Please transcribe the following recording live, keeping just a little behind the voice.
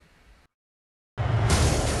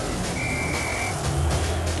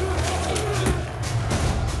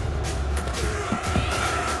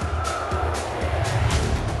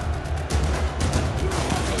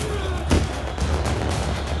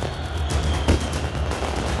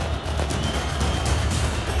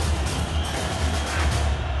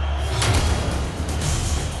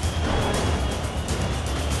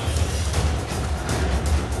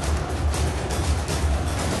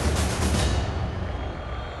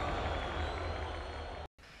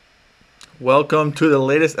Welcome to the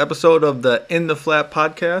latest episode of the In the Flat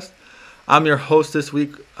podcast. I'm your host this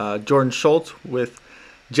week, Jordan Schultz, with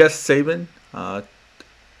Jess Sabin.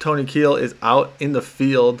 Tony Keel is out in the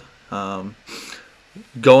field, going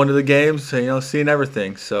to the games, seeing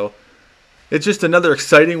everything. So it's just another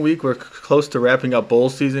exciting week. We're close to wrapping up bowl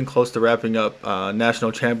season, close to wrapping up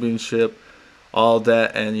national championship, all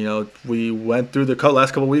that. And, we went through the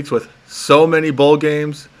last couple of weeks with so many bowl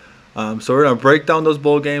games. So we're going to break down those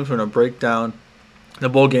bowl games. We're going to break down the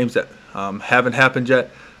bowl games that haven't happened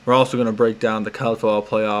yet. We're also going to break down the college football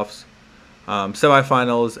playoffs,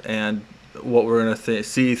 semifinals, and what we're going to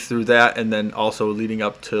see through that, and then also leading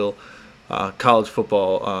up till college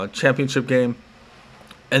football championship game.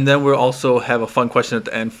 And then we'll also have a fun question at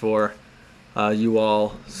the end for you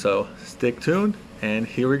all. So stick tuned, and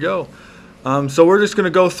here we go. So we're just going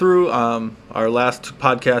to go through our last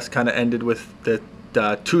podcast kind of ended with the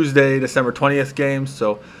Tuesday, December 20th game.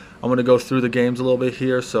 So I'm going to go through the games a little bit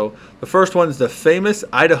here. So the first one is the famous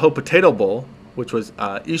Idaho Potato Bowl, which was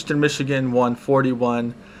Eastern Michigan won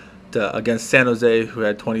 41 against San Jose, who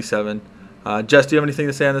had 27. Jess, do you have anything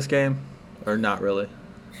to say on this game, or not really?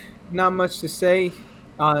 Not much to say.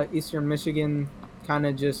 Eastern Michigan kind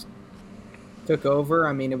of just took over.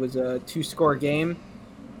 I mean, it was a 2-score game.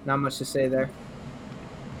 Not much to say there.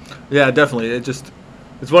 Yeah, definitely.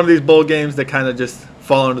 It's one of these bowl games that kind of just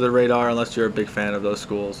fall under the radar unless you're a big fan of those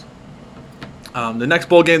schools. The next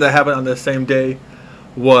bowl game that happened on the same day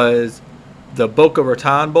was the Boca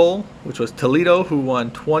Raton Bowl, which was Toledo, who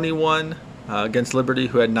won 21 against Liberty,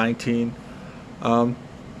 who had 19.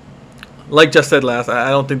 Like Jess said last,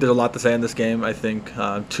 I don't think there's a lot to say in this game. I think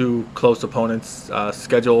two close opponents,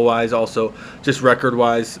 schedule-wise, also just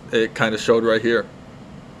record-wise, it kind of showed right here.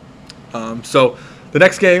 So the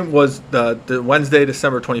next game was the Wednesday,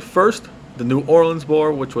 December 21st, the New Orleans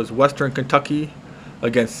Bowl, which was Western Kentucky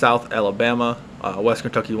against South Alabama. West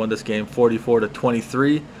Kentucky won this game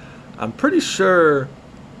 44-23. I'm pretty sure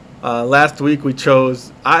last week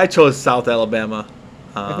I chose South Alabama.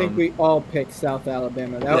 I think we all picked South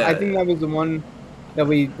Alabama. Yeah. I think that was the one that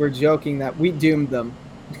we were joking that we doomed them.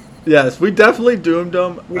 Yes, we definitely doomed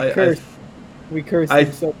them. We cursed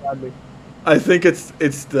them so badly. I think it's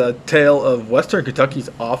the tale of Western Kentucky's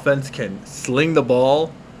offense can sling the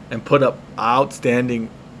ball and put up outstanding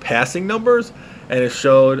passing numbers, and it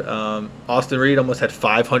showed. Austin Reed almost had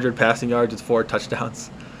 500 passing yards with 4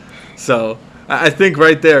 touchdowns. So I think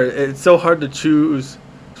right there, it's so hard to choose,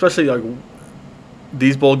 especially like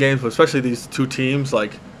these bowl games, but especially these two teams.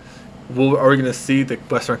 Like, are we going to see the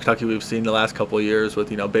Western Kentucky we've seen the last couple of years with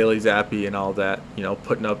Bailey Zappi and all that,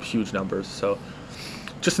 putting up huge numbers. So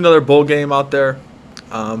just another bowl game out there.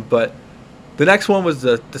 But the next one was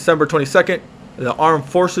the December 22nd, the Armed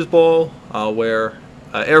Forces Bowl, where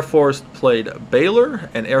Air Force played Baylor,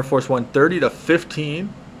 and Air Force won 30-15.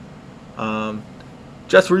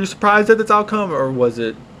 Jess, were you surprised at this outcome, or was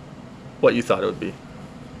it what you thought it would be?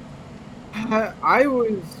 I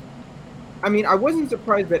wasn't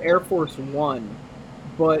surprised that Air Force won,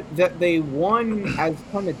 but that they won as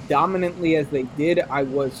kind of dominantly as they did, I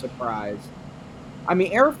was surprised. I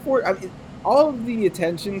mean, Air Force, all of the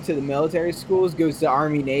attention to the military schools goes to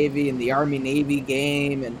Army-Navy and the Army-Navy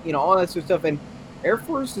game and, all that sort of stuff. And Air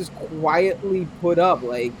Force has quietly put up,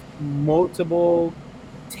 like, multiple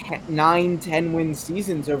 9-10-win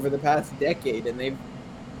seasons over the past decade. And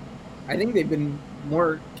I think they've been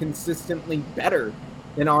more consistently better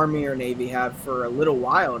than Army or Navy have for a little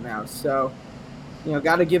while now. So,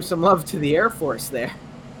 got to give some love to the Air Force there.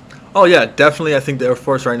 Oh, yeah, definitely. I think the Air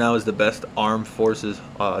Force right now is the best armed forces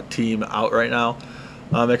team out right now,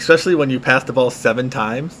 especially when you pass the ball 7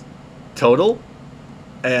 times total,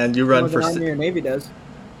 and you run for Army or Navy does.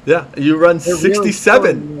 Yeah, you run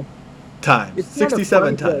 67 really times. It's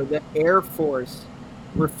 67 kind of times. The Air Force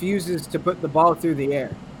refuses to put the ball through the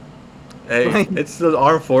air. Hey, it's the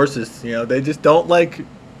armed forces. They just don't like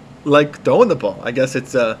throwing the ball. I guess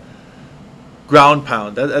it's a ground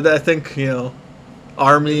pound. I think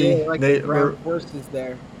Army, really like the ground forces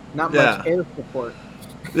there. Not much air support.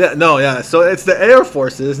 Yeah, no, yeah. So it's the Air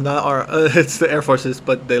Forces, not it's the Air Forces,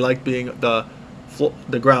 but they like being the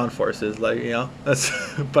ground forces, That's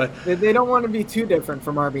but they don't want to be too different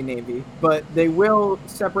from Army Navy, but they will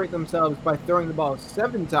separate themselves by throwing the ball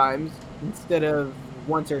 7 times instead of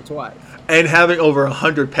once or twice, and having over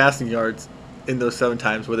 100 passing yards in those 7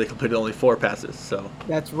 times where they completed only 4 passes. So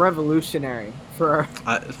that's revolutionary for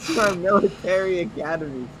our military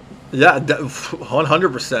academies. Yeah,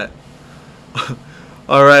 100%.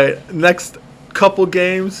 All right, next couple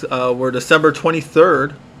games were December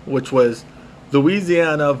 23rd, which was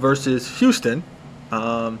Louisiana versus Houston.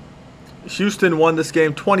 Houston won this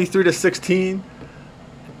game 23-16,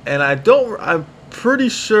 and I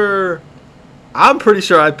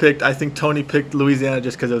think Tony picked Louisiana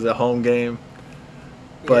just because it was a home game.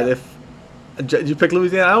 But Yeah. did you pick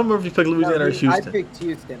Louisiana? I don't remember if you picked No, Louisiana or I Houston. picked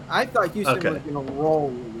Houston. I thought Houston Okay. was going to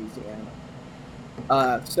roll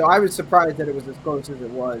Louisiana. So I was surprised that it was as close as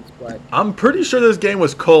it was. But I'm pretty sure this game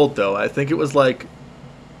was cold though. I think it was like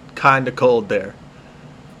kind of cold there,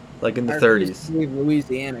 like in the I refuse 30s. to believe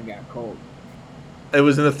Louisiana got cold. It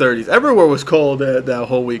was in the 30s. Everywhere was cold that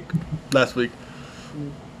whole week, last week.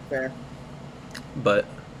 Fair. But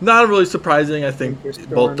not really surprising. I think Winter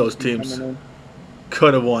both storms those coming teams in.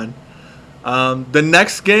 could have won. The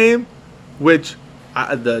next game, which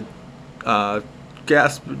the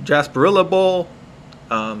Gasparilla Bowl,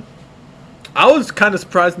 I was kind of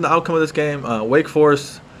surprised in the outcome of this game. Wake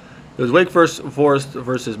Forest. It was Wake Forest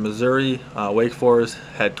versus Missouri. Wake Forest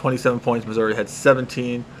had 27 points. Missouri had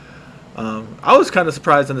 17. I was kind of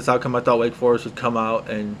surprised in this outcome. I thought Wake Forest would come out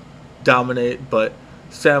and dominate, but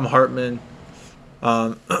Sam Hartman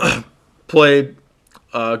played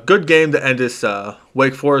a good game to end his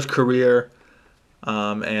Wake Forest career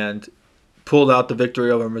and pulled out the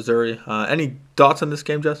victory over Missouri. Any thoughts on this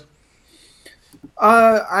game, Jess?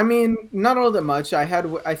 I mean, not all that much.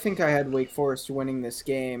 I think I had Wake Forest winning this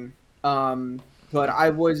game. But I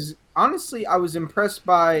was impressed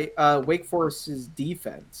by Wake Forest's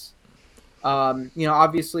defense.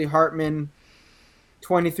 Obviously Hartman,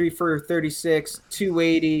 23 for 36,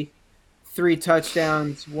 280, 3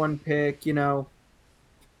 touchdowns, 1 pick.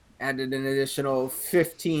 Added an additional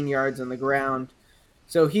 15 yards on the ground.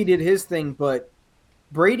 So he did his thing, but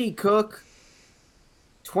Brady Cook,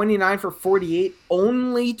 29 for 48,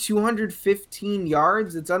 only 215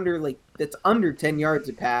 yards. That's under 10 yards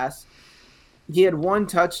a pass. He had 1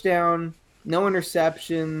 touchdown, no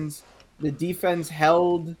interceptions. The defense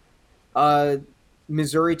held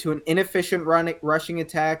Missouri to an inefficient rushing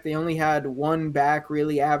attack. They only had one back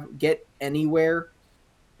really get anywhere,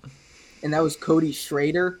 and that was Cody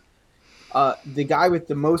Schrader. The guy with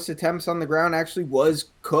the most attempts on the ground actually was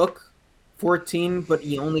Cook, 14, but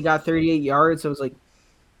he only got 38 yards. So it was like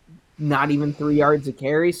not even 3 yards a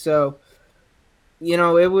carry. So,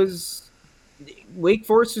 it was Wake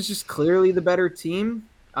Forest was just clearly the better team.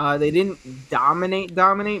 They didn't dominate,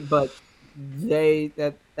 but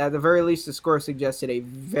that at the very least the score suggested a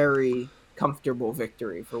very comfortable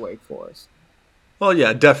victory for Wake Forest. Well,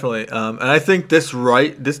 yeah, definitely. And I think this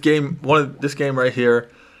game right here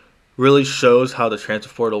really shows how the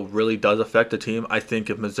transfer portal really does affect the team. I think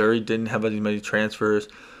if Missouri didn't have as many transfers,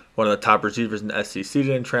 one of the top receivers in the SEC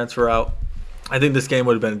didn't transfer out, I think this game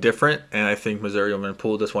would have been different, and I think Missouri would have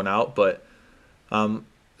pulled this one out. But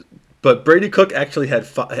Brady Cook actually had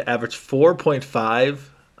averaged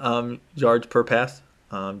 4.5 yards per pass.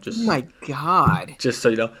 Oh my God! Just so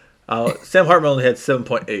you know, Sam Hartman only had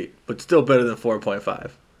 7.8, but still better than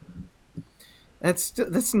 4.5.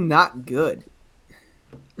 That's not good.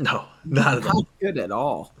 No, not at all. Not good at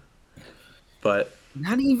all. But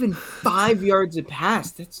not even 5 yards a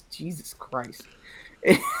pass. That's Jesus Christ.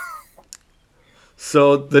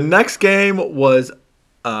 So the next game was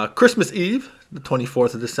Christmas Eve, the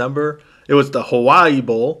 24th of December. It was the Hawaii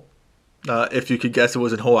Bowl. If you could guess, it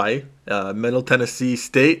was in Hawaii. Middle Tennessee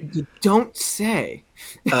State. You don't say.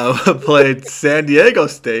 Played San Diego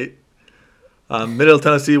State. Middle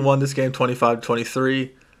Tennessee won this game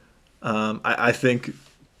 25-23. I think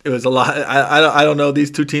it was a lot. I don't know these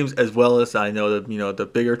two teams as well as I know the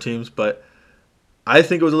bigger teams, but I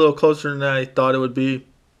think it was a little closer than I thought it would be.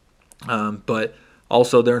 But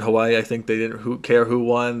also, they're in Hawaii. I think they didn't care who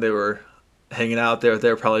won. They were hanging out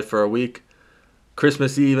there probably for a week.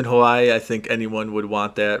 Christmas Eve in Hawaii, I think anyone would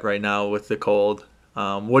want that right now with the cold.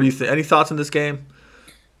 What do you think? Any thoughts on this game?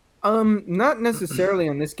 Not necessarily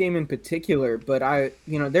on this game in particular, but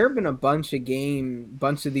there have been a bunch of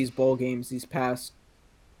these bowl games these past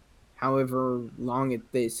however long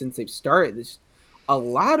since they've started. There's a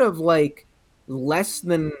lot of like less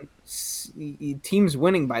than teams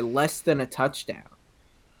winning by less than a touchdown.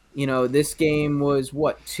 This game was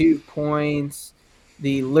 2 points.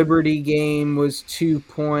 The Liberty game was 2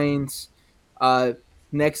 points.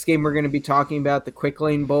 Next game we're going to be talking about, the Quick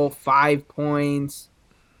Lane Bowl, 5 points.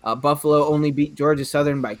 Buffalo only beat Georgia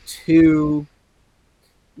Southern by 2.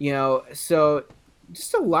 So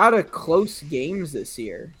just a lot of close games this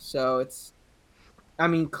year. So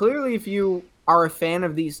clearly if you are a fan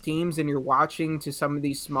of these teams and you're watching to some of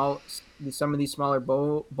these smaller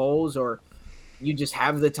bowls, or you just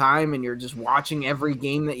have the time and you're just watching every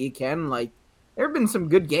game that you can, like, there have been some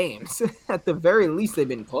good games. At the very least, they've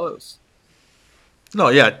been close. No,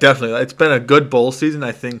 yeah, definitely. It's been a good bowl season.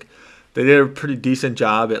 I think they did a pretty decent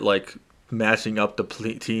job at like matching up the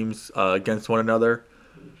teams against one another,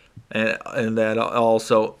 and that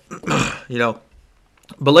also, you know.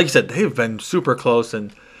 But like you said, they've been super close,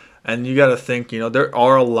 and you got to think, you know, there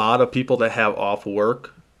are a lot of people that have off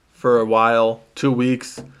work for a while, 2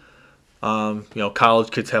 weeks. You know,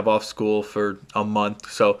 college kids have off school for a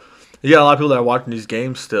month, so you got a lot of people that are watching these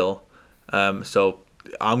games still. So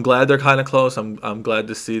I'm glad they're kind of close. I'm glad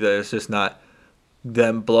to see that it's just not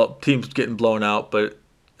teams getting blown out, but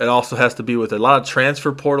it also has to be with a lot of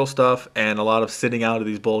transfer portal stuff and a lot of sitting out of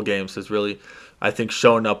these bowl games has really, I think,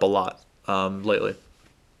 shown up a lot lately.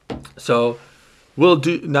 So we'll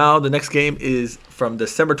do now. The next game is from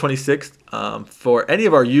December 26th. For any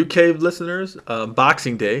of our UK listeners,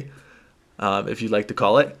 Boxing Day, if you'd like to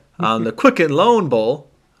call it, the Quicken Loan Bowl.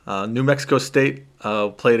 New Mexico State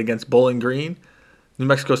played against Bowling Green. New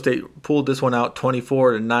Mexico State pulled this one out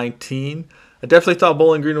 24-19. I definitely thought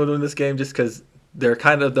Bowling Green would win this game just because they're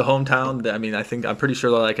kind of the hometown. I mean, I'm pretty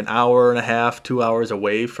sure they're like an hour and a half, 2 hours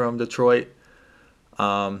away from Detroit.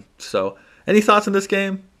 So, any thoughts on this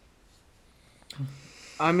game?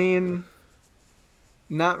 I mean,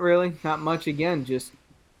 not really, not much. Again, just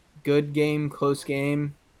good game, close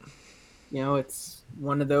game. You know, it's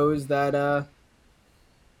one of those that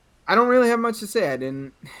I don't really have much to say. I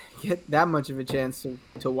didn't get that much of a chance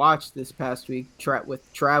to watch this past week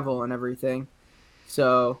with travel and everything.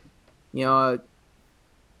 So, you know,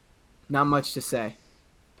 not much to say.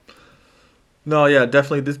 No, yeah,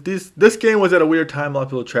 definitely. This game was at a weird time. A lot of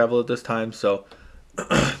people travel at this time, so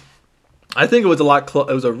I think it was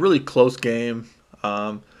it was a really close game.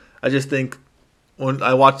 I just think when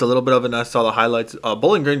I watched a little bit of it and I saw the highlights,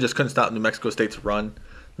 Bowling Green just couldn't stop New Mexico State's run.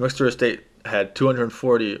 New Mexico State had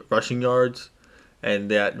 240 rushing yards, and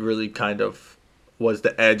that really kind of was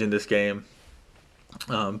the edge in this game.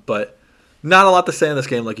 But not a lot to say in this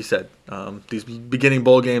game, like you said. These beginning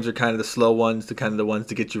bowl games are kind of the slow ones, the ones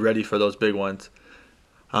to get you ready for those big ones.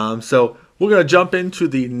 So we're going to jump into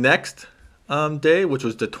the next day, which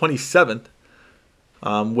was the 27th,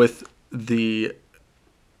 with the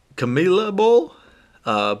Camellia Bowl,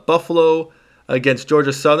 Buffalo against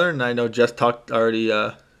Georgia Southern. I know Jess already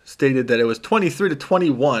stated that it was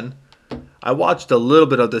 23-21. I watched a little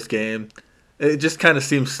bit of this game. It just kind of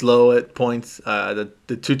seemed slow at points.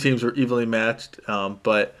 The two teams were evenly matched,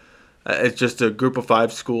 but it's just a group of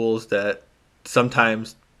 5 schools that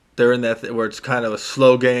sometimes they're in that where it's kind of a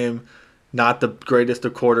slow game, not the greatest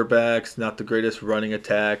of quarterbacks, not the greatest running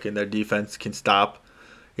attack, and their defense can stop,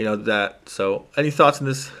 that. So, any thoughts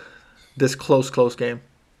on this close game?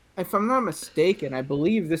 If I'm not mistaken, I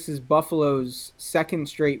believe this is Buffalo's second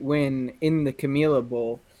straight win in the Camellia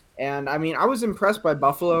Bowl. And, I mean, I was impressed by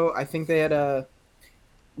Buffalo. I think they had a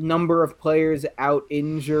number of players out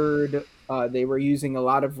injured. They were using a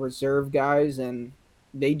lot of reserve guys, and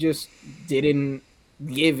they just didn't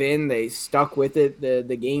give in. They stuck with it.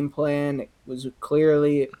 The game plan was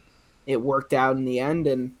clearly it worked out in the end,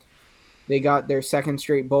 and they got their second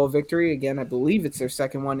straight bowl victory. Again, I believe it's their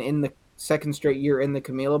second one in the second straight year in the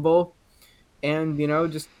Camellia Bowl. And,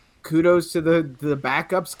 just kudos to the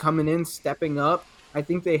backups coming in, stepping up. I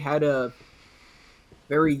think they had a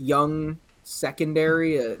very young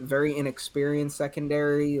secondary, a very inexperienced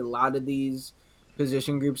secondary. A lot of these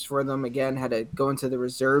position groups for them, again, had to go into the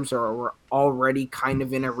reserves or were already kind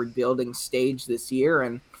of in a rebuilding stage this year,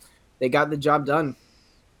 and they got the job done.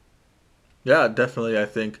 Yeah, definitely, I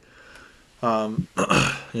think.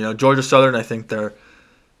 Georgia Southern, I think they're,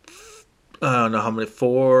 I don't know how many,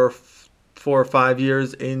 4 or 5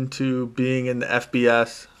 years into being in the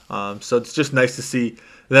FBS. So it's just nice to see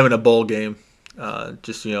them in a bowl game,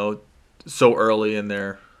 so early in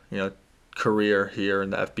their, career here in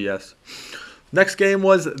the FBS. Next game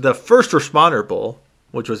was the First Responder Bowl,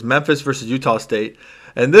 which was Memphis versus Utah State.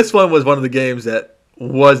 And this one was one of the games that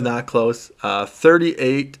was not close.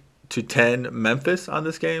 38-10 Memphis on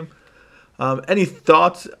this game. Any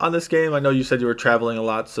thoughts on this game? I know you said you were traveling a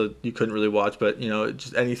lot, so you couldn't really watch. But,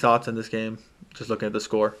 just any thoughts on this game, just looking at the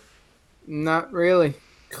score? Not really.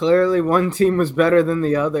 Clearly, one team was better than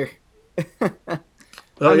the other. It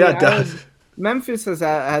does. Memphis has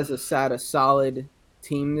had a solid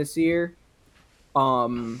team this year.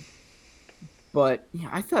 But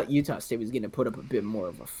I thought Utah State was going to put up a bit more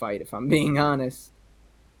of a fight, if I'm being honest.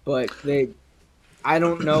 But I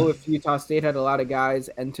don't know if Utah State had a lot of guys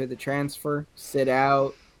enter the transfer, sit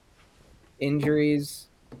out, injuries.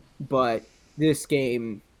 But this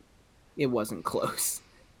game, it wasn't close.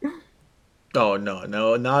 Oh, no,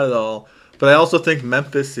 not at all. But I also think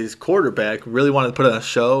Memphis' quarterback really wanted to put on a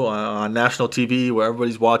show on national TV where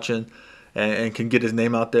everybody's watching. and can get his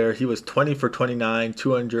name out there. He was 20 for 29,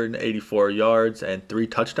 284 yards, and 3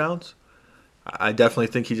 touchdowns. I definitely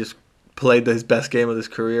think he just played his best game of his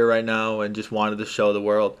career right now and just wanted to show the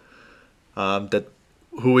world that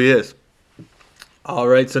who he is. All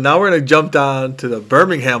right, so now we're going to jump down to the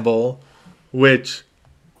Birmingham Bowl, which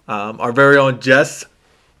our very own Jess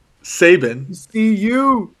Saban, See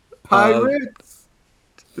you, Pirates.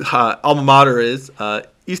 alma mater is.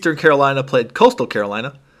 Eastern Carolina played Coastal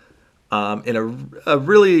Carolina in a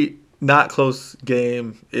really not close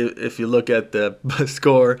game. If you look at the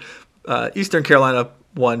score, Eastern Carolina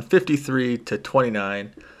won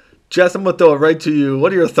 53-29. Jess, I'm going to throw it right to you.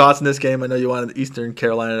 What are your thoughts on this game? I know you wanted Eastern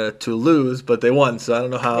Carolina to lose, but they won, so I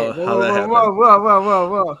don't know how that happened.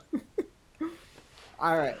 Whoa.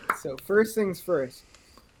 All right, so first things first.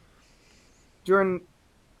 Jordan,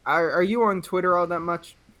 are you on Twitter all that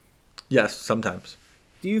much? Yes, sometimes.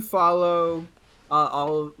 Do you follow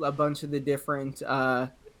a bunch of the different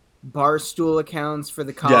Barstool accounts for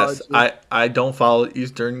the college? Yes, I don't follow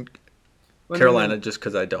Eastern Carolina just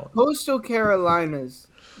because I don't. Coastal Carolina's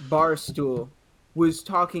Barstool was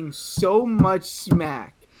talking so much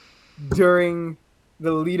smack during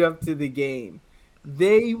the lead up to the game.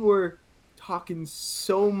 They were talking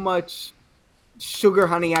so much sugar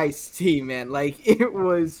honey iced tea, man. Like it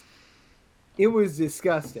was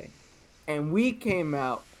disgusting. And we came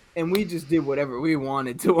out and we just did whatever we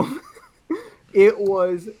wanted to them. It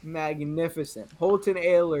was magnificent. Holton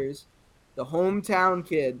Ahlers, the hometown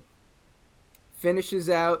kid, finishes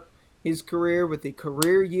out his career with a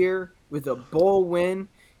career year with a bowl win.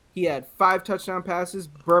 He had 5 touchdown passes,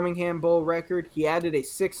 Birmingham Bowl record. He added a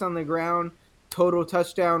 6 on the ground, total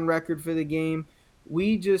touchdown record for the game.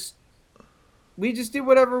 We just did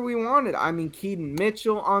whatever we wanted. I mean, Keaton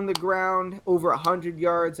Mitchell on the ground, over 100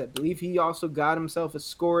 yards. I believe he also got himself a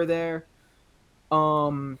score there.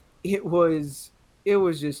 It was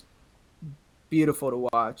just beautiful to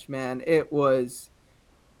watch, man. It was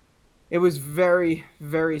very,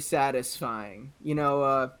 very satisfying. You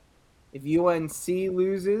know, if UNC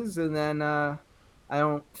loses, and then I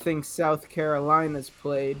don't think South Carolina's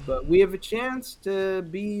played, but we have a chance to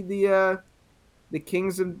be the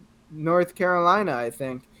Kings of North Carolina, I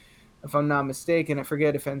think, if I'm not mistaken. I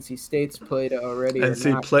forget if NC State's played already or not.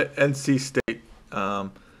 NC State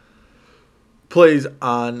plays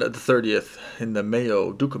on the 30th in the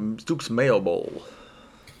Duke's Mayo Bowl.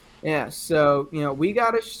 Yeah, so you know we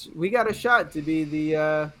got a shot to be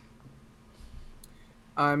the.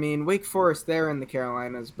 I mean, Wake Forest, they're in the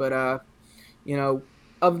Carolinas, but you know,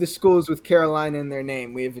 of the schools with Carolina in their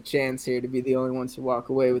name, we have a chance here to be the only ones to walk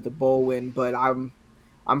away with a bowl win. But I'm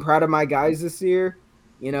proud of my guys this year.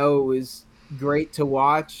 You know, it was great to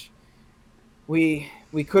watch. We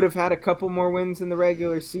could have had a couple more wins in the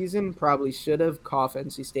regular season. Probably should have. Cough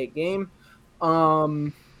NC State game.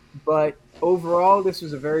 But overall, this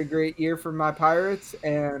was a very great year for my Pirates,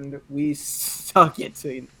 and we stuck it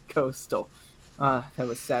to Coastal. That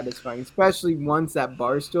was satisfying, especially once that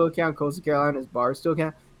Barstool account, Coastal Carolina's Barstool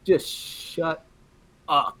account, just shut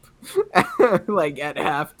up like at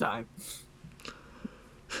halftime.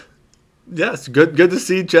 Yes, good to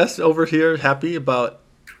see Jess over here happy about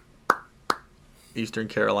Eastern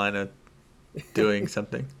Carolina doing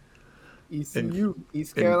something. East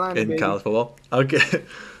Carolina in baby. College football. Okay,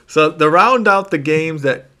 so to round out the games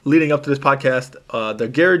that leading up to this podcast, the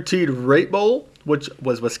Guaranteed Rate Bowl, which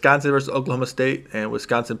was Wisconsin versus Oklahoma State, and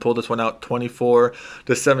Wisconsin pulled this one out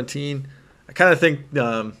 24-17. I kind of think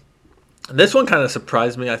this one kind of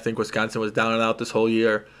surprised me. I think Wisconsin was down and out this whole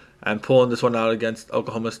year, and pulling this one out against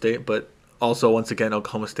Oklahoma State, but also once again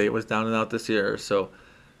Oklahoma State was down and out this year, so.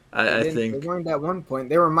 I think they weren't at one point.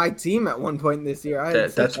 They were my team at one point this year.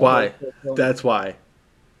 That's why. That's why.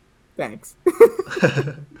 Thanks.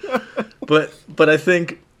 But I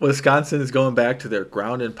think Wisconsin is going back to their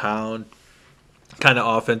ground and pound kind of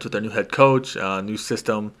offense with their new head coach, new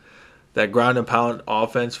system. That ground and pound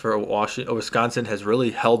offense for Wisconsin has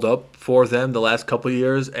really held up for them the last couple of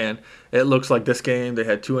years, and it looks like this game they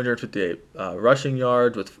had 258 rushing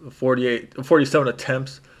yards with 47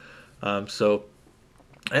 attempts.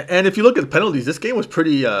 And if you look at the penalties, this game was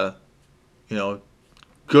pretty, good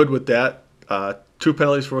with that. 2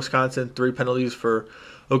 penalties for Wisconsin, 3 penalties for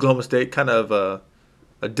Oklahoma State. Kind of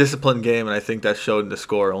a disciplined game, and I think that showed in the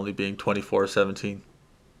score only being 24-17.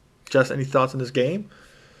 Jess, any thoughts on this game?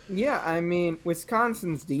 Yeah, I mean,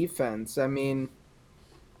 Wisconsin's defense,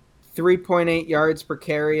 3.8 yards per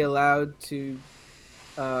carry allowed to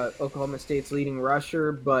Oklahoma State's leading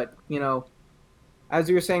rusher, but, you know, as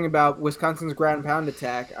you were saying about Wisconsin's ground and pound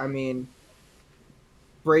attack, I mean,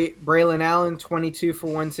 Braylon Allen, 22 for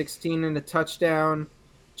 116 and a touchdown.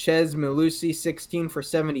 Chez Mellusi, 16 for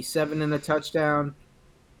 77 and a touchdown.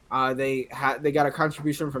 They got a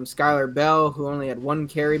contribution from Skylar Bell, who only had one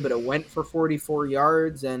carry, but it went for 44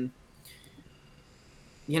 yards. And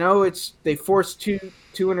they forced two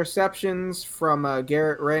interceptions from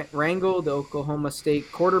Garrett Rangel, the Oklahoma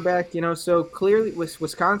State quarterback. So clearly,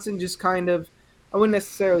 Wisconsin just kind of, I wouldn't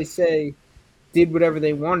necessarily say did whatever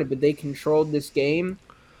they wanted, but they controlled this game.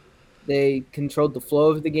 They controlled the flow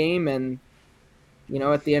of the game, and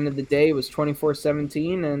at the end of the day, it was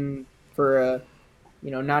 24-17, and for a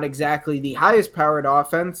not exactly the highest powered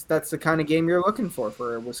offense, that's the kind of game you're looking for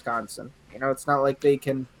Wisconsin. It's not like they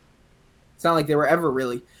were ever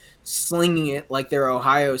really slinging it like they're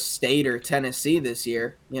Ohio State or Tennessee this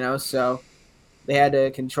year, so they had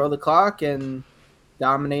to control the clock and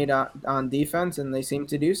dominate on defense, and they seemed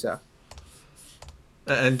to do so.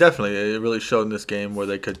 And definitely, it really showed in this game where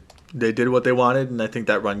they did what they wanted, and I think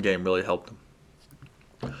that run game really helped them.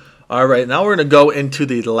 All right, now we're going to go into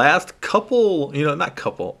the last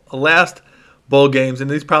last bowl games, and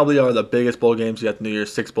these probably are the biggest bowl games. You got the New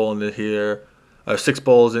Year's Six Bowl in here, or 6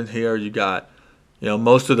 bowls in here. You got,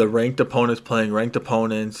 most of the ranked opponents playing ranked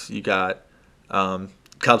opponents. You got college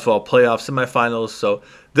football playoff semifinals. So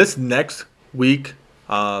this next week,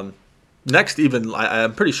 I'm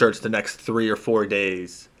pretty sure it's the next 3 or 4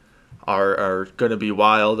 days are going to be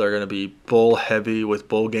wild. They're going to be bowl heavy with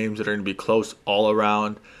bowl games that are going to be close all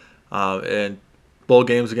around. And bowl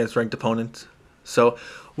games against ranked opponents. So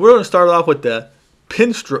we're going to start off with the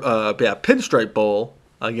Pinstripe Bowl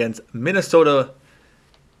against Minnesota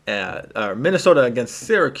against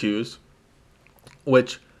Syracuse,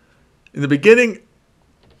 which in the beginning,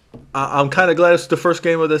 I'm kind of glad it's the first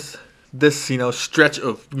game of this stretch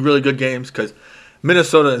of really good games, because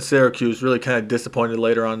Minnesota and Syracuse really kind of disappointed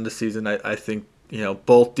later on in the season. I think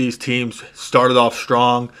both these teams started off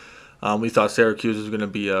strong. We thought Syracuse was going to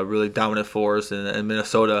be a really dominant force, and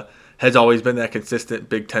Minnesota has always been that consistent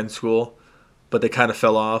Big Ten school, but they kind of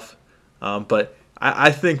fell off. But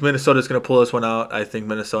I think Minnesota's going to pull this one out. I think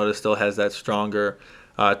Minnesota still has that stronger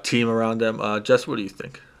team around them. Jess, what do you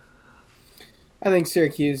think? I think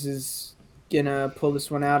Syracuse is going to pull this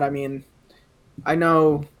one out. I mean, I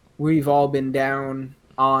know we've all been down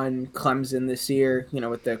on Clemson this year,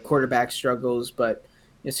 with the quarterback struggles, but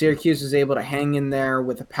Syracuse is able to hang in there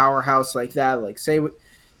with a powerhouse like that. Like, say,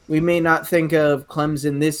 we may not think of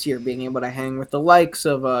Clemson this year being able to hang with the likes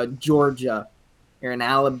of Georgia or an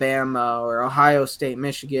Alabama or Ohio State,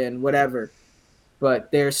 Michigan, whatever.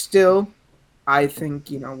 But they're still, I think,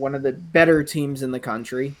 one of the better teams in the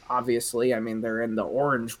country. Obviously, I mean, they're in the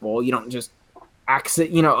Orange Bowl. You don't just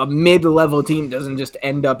exit, a mid-level team doesn't just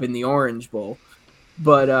end up in the Orange Bowl.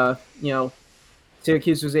 But,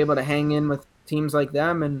 Syracuse was able to hang in with teams like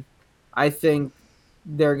them, and I think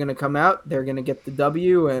they're going to come out. They're going to get the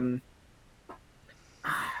W, and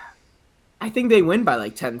I think they win by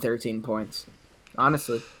like 10, 13 points,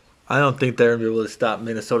 honestly. I don't think they're going to be able to stop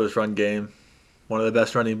Minnesota's run game. One of the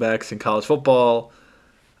best running backs in college football.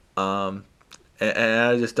 And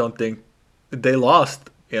I just don't think they lost,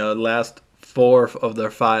 the last 4 of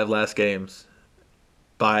their 5 last games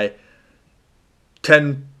by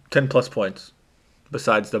 10 plus points.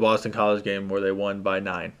 Besides the Boston College game where they won by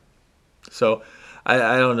 9. So I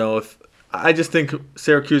don't know if – I just think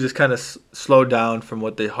Syracuse is kind of slowed down from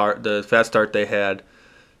what the fast start they had.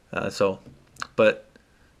 But,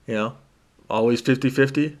 always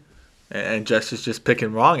 50-50. And Jess is just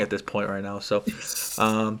picking wrong at this point right now. So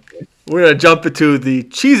we're going to jump into the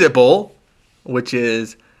Cheez-It Bowl, which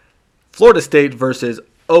is Florida State versus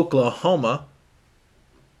Oklahoma.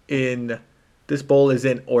 This bowl is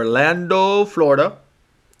in Orlando, Florida.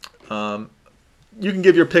 You can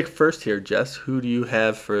give your pick first here, Jess. Who do you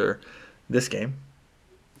have for this game?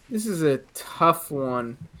 This is a tough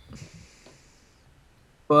one.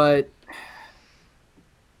 But,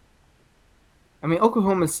 I mean,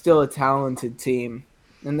 Oklahoma's still a talented team.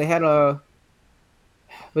 And they had but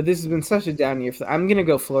this has been such a down year. I'm going to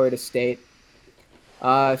go Florida State.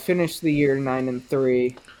 Finished the year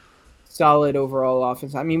 9-3. Solid overall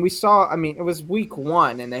offense. I mean, it was week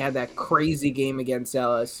 1, and they had that crazy game against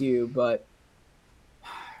LSU, but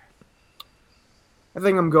I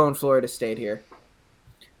think I'm going Florida State here.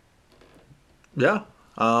 Yeah,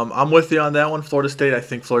 I'm with you on that one. Florida State. I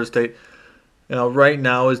think Florida State, right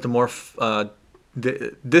now is the more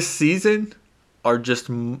this season are just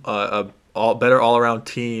a better all-around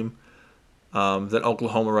team than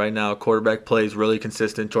Oklahoma right now. Quarterback plays really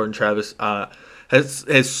consistent. Jordan Travis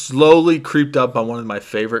has slowly creeped up on one of my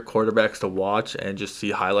favorite quarterbacks to watch and just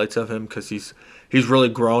see highlights of him, because he's really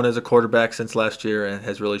grown as a quarterback since last year and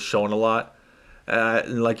has really shown a lot.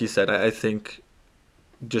 And like you said, I think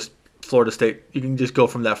just Florida State. You can just go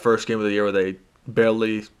from that first game of the year where they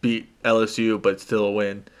barely beat LSU, but still a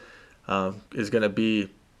win. Is going to be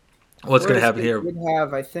what's going to happen here. Did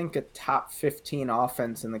have, I think, a top 15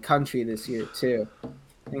 offense in the country this year too.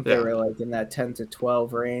 I think they were like in that 10 to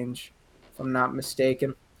 12 range, if I'm not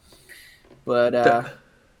mistaken. But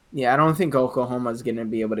yeah, I don't think Oklahoma's going to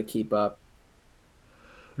be able to keep up.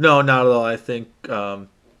 No, not at all. I think Oklahoma's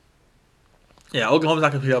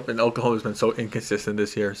not going to keep up, and Oklahoma's been so inconsistent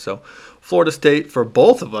this year. So Florida State for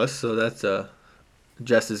both of us. So that's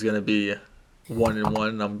Jess is going to be 1-1.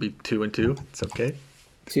 I'm going to be 2-2. It's okay.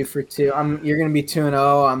 2 for 2. You're gonna be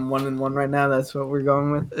 2-0. I'm 1-1 right now. That's what we're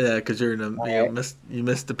going with. Yeah, because you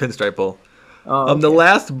missed the Pinstripe Bowl. Oh, okay. The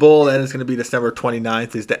last bowl that is going to be December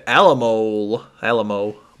 29th is the Alamo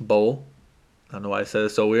Bowl. I don't know why I said it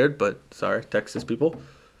so weird, but sorry, Texas people.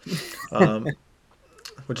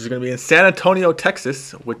 Which is going to be in San Antonio,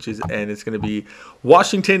 Texas. And it's going to be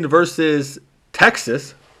Washington versus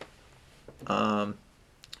Texas. I'm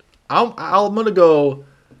going to go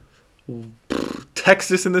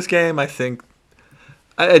Texas in this game. I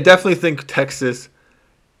definitely think Texas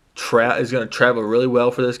is going to travel really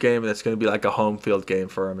well for this game, and it's going to be like a home field game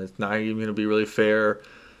for them. It's not even going to be really fair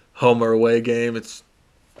home or away game.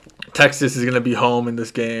 Texas is going to be home in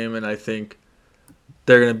this game, and I think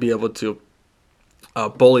they're going to be able to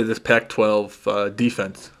bully this Pac-12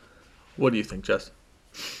 defense. What do you think, Jess?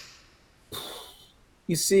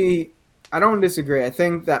 You see, I don't disagree. I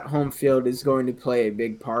think that home field is going to play a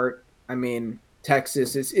big part. I mean,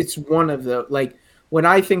 Texas it's one of the, like, when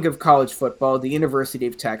I think of college football, the University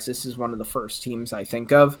of Texas is one of the first teams I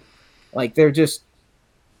think of. Like, they're just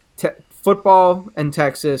football and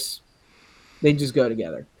Texas, they just go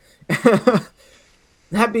together.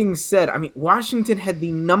 That being said, I mean, Washington had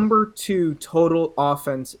the number 2 total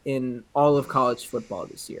offense in all of college football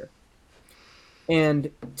this year.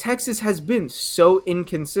 And Texas has been so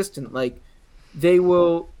inconsistent. Like, they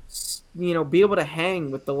will, be able to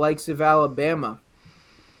hang with the likes of Alabama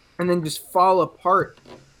and then just fall apart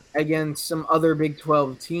against some other Big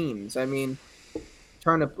 12 teams. I mean,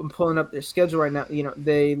 I'm pulling up their schedule right now.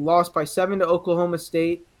 They lost by 7 to Oklahoma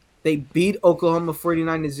State. They beat Oklahoma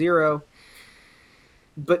 49-0.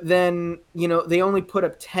 But then, they only put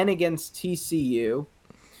up 10 against TCU.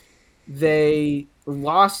 They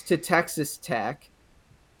lost to Texas Tech.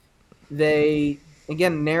 They,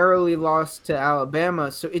 again, narrowly lost to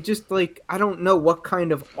Alabama. So it just, I don't know what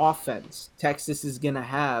kind of offense Texas is going to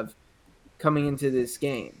have coming into this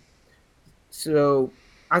game. So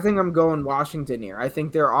I think I'm going Washington here. I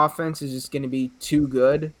think their offense is just going to be too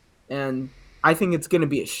good, and I think it's going to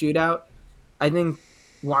be a shootout. I think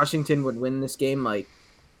Washington would win this game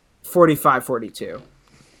 45-42.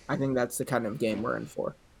 I think that's the kind of game we're in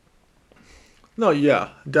for. No, yeah,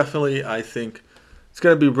 definitely. I think it's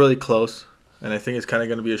going to be really close, and I think it's kind of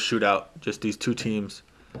going to be a shootout, just these two teams.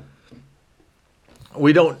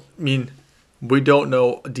 We don't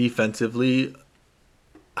know defensively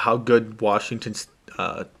how good Washington's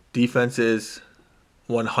defense is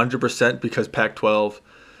 100% because Pac-12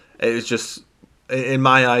 is just, in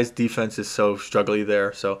my eyes, defense is so struggling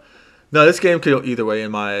there. So, no, this game could go either way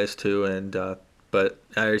in my eyes too. And but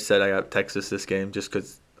I already said I got Texas this game just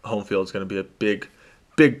because home field is going to be a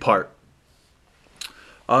big part.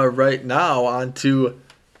 All right, now on to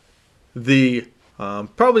the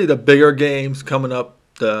probably the bigger games coming up,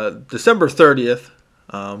 the December 30th.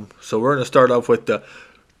 So we're going to start off with the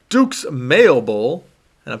Duke's Mayo Bowl.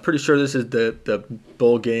 And I'm pretty sure this is the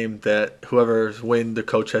bowl game that whoever's win, the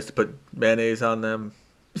coach has to put mayonnaise on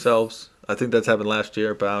themselves. I think that's happened last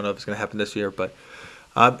year, but I don't know if it's going to happen this year. But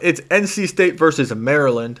it's NC State versus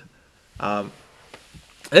Maryland.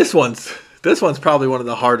 This one's probably one of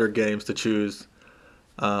the harder games to choose.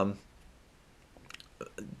 If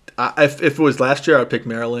it was last year, I'd pick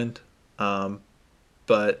Maryland.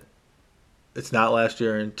 But it's not last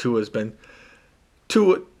year, and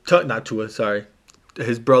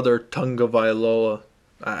his brother Tagovailoa,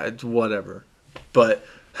 whatever. But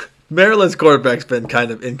Maryland's quarterback's been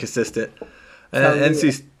kind of inconsistent, and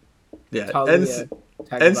NC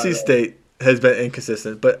State has been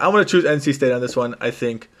inconsistent. But I'm going to choose NC State on this one. I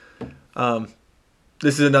think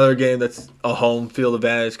this is another game that's a home field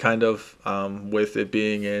advantage, kind of, with it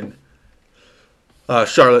being in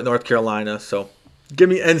Charlotte, North Carolina. So give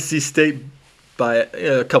me NC State by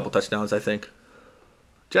a couple touchdowns, I think.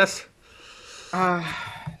 Jess?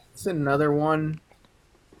 It's another one.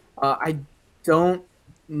 I don't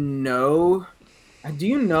know. Do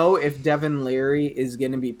you know if Devin Leary is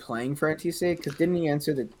going to be playing for NC State? Because didn't he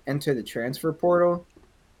enter the transfer portal?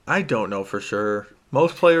 I don't know for sure.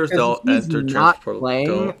 Most players Because if don't he's enter transfer not portal.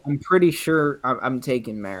 playing, I'm pretty sure I'm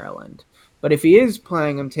taking Maryland. But if he is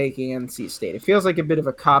playing, I'm taking NC State. It feels like a bit of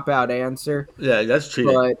a cop out answer, Yeah, that's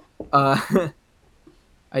cheating. but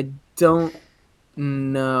I don't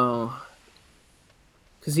know.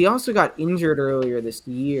 Because he also got injured earlier this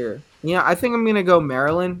year. Yeah, I think I'm going to go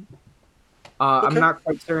Maryland. I'm Okay. not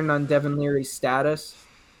quite certain on Devin Leary's status.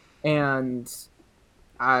 And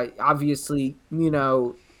I obviously,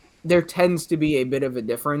 there tends to be a bit of a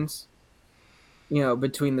difference,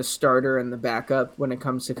 between the starter and the backup when it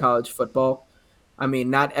comes to college football. I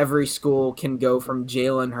mean, not every school can go from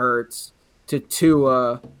Jalen Hurts to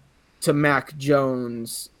Tua to Mac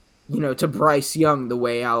Jones, to Bryce Young the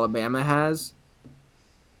way Alabama has.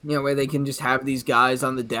 Where they can just have these guys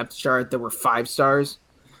on the depth chart that were 5 stars.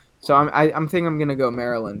 So I'm thinking I'm gonna go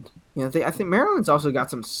Maryland. I think Maryland's also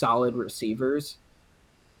got some solid receivers.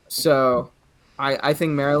 So I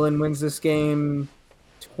think Maryland wins this game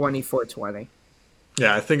 24-20.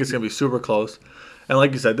 Yeah, I think it's going to be super close. And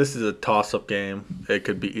like you said, this is a toss-up game. It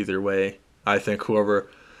could be either way. I think whoever's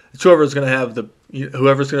going to have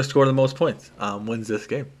whoever's going to score the most points wins this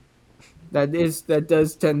game. That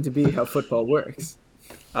does tend to be how football works.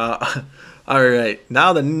 All right.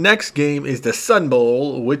 Now the next game is the Sun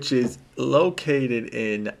Bowl, which is located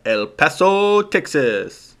in El Paso,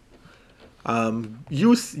 Texas.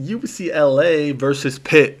 UCLA versus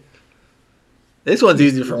Pitt. This one's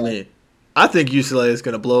easy for me. I think UCLA is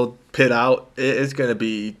going to blow Pitt out. It's going to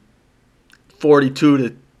be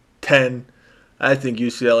 42-10. I think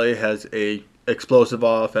UCLA has a explosive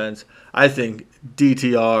offense. I think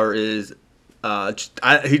DTR is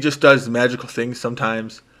he just does magical things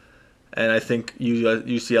sometimes, and I think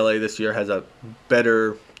UCLA this year has a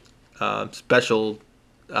better better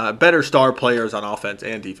star players on offense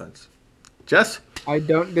and defense. Jess? I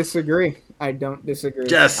don't disagree.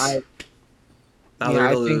 Jess.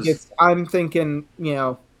 I'm thinking,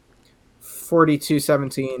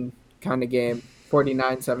 42-17 kind of game,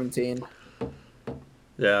 49-17.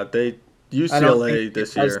 Yeah, UCLA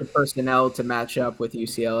this year has the personnel to match up with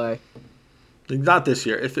UCLA. Not this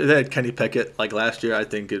year. If they had Kenny Pickett like last year, I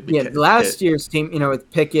think it'd be last year's team,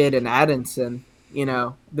 with Pickett and Addison,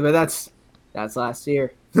 but that's last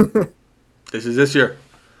year. This is this year.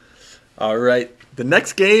 All right. The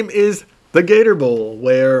next game is the Gator Bowl,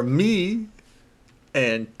 where me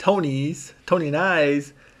and Tony and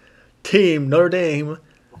I's team, Notre Dame,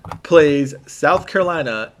 plays South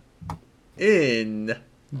Carolina in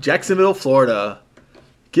Jacksonville, Florida.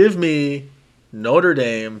 Give me Notre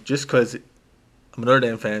Dame just because I'm a Notre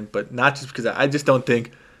Dame fan, but not just because I just don't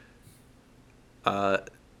think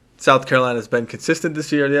South Carolina's been consistent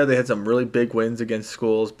this year. Yeah, they had some really big wins against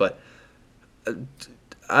schools, but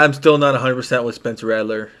I'm still not 100% with Spencer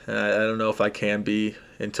Rattler. And I don't know if I can be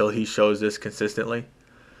until he shows this consistently.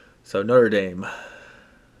 So Notre Dame.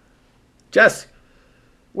 Jess.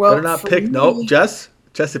 Well, better not pick. No, Jess,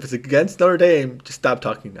 if it's against Notre Dame, just stop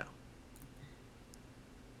talking now.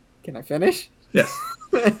 Can I finish? Yes.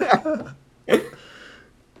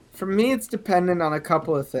 For me, it's dependent on a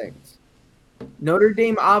couple of things. Notre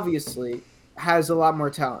Dame obviously has a lot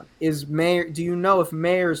more talent. Do you know if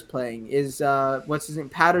Mayer's playing? Is what's his name?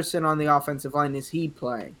 Patterson on the offensive line, is he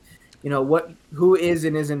playing? Who is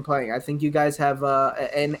and isn't playing? I think you guys have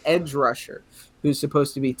an edge rusher who's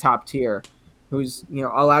supposed to be top tier, who's, a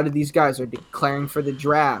lot of these guys are declaring for the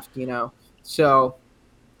draft, So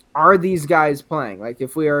are these guys playing? Like,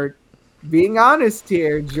 if we are being honest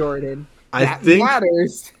here, Jordan, I think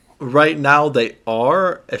matters. Right now they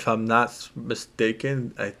are, if I'm not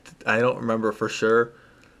mistaken. I don't remember for sure.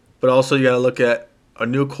 But also you got to look at a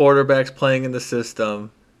new quarterback's playing in the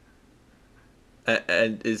system.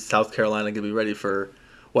 And is South Carolina going to be ready for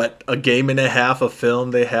a game and a half of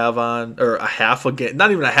film they have on, or a half a game,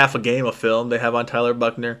 not even a half a game of film they have on Tyler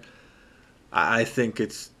Buchner? I think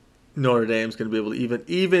it's Notre Dame's going to be able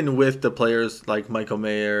to, even with the players like Michael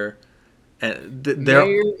Mayer. And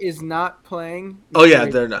Mayer is not playing. Oh, yeah,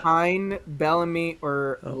 they're not. Pine, Bellamy,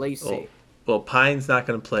 or Lacey. Well, Pine's not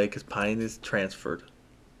going to play because Pine is transferred.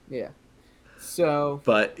 Yeah. So.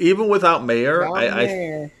 But even without Mayer,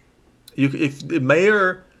 if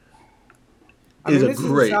Mayer is this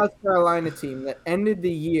is a South Carolina team that ended the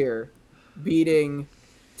year beating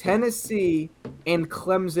Tennessee and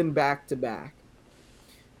Clemson back to back.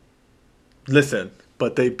 Listen,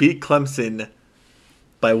 but they beat Clemson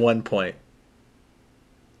by 1 point.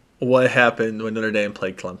 What happened when Notre Dame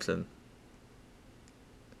played Clemson?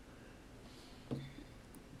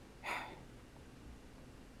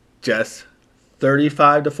 Jess,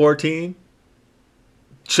 35-14.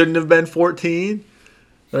 Shouldn't have been 14.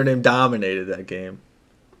 Notre Dame dominated that game.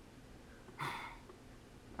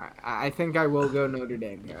 I think I will go Notre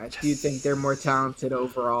Dame here. I do think they're more talented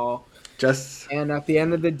overall. And at the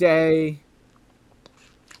end of the day,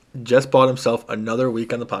 just bought himself another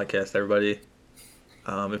week on the podcast, everybody.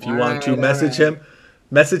 If you want to message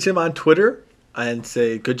him on Twitter and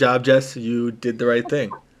say, "Good job, Jess. You did the right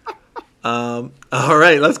thing." All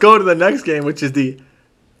right, let's go to the next game, which is the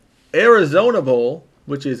Arizona Bowl,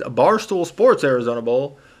 which is a Barstool Sports Arizona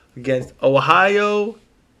Bowl against Ohio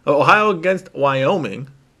against Wyoming,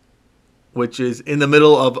 which is in the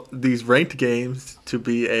middle of these ranked games to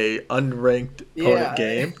be a unranked opponent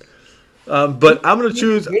game. But I'm going to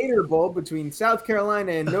choose Gator Bowl between South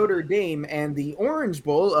Carolina and Notre Dame, and the Orange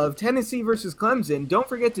Bowl of Tennessee versus Clemson. Don't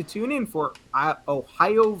forget to tune in for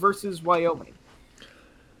Ohio versus Wyoming.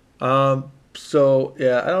 So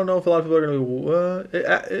yeah, I don't know if a lot of people are going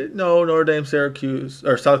to be no, Notre Dame, Syracuse,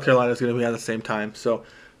 or South Carolina is going to be at the same time. So,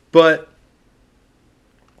 but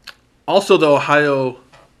also the Ohio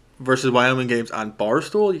versus Wyoming games on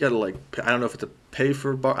Barstool, you got to I don't know if it's a pay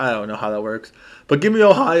for I don't know how that works, but give me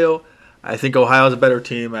Ohio. I think Ohio's a better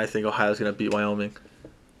team. I think Ohio's going to beat Wyoming.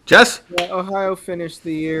 Jess? Yeah, Ohio finished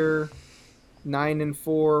the year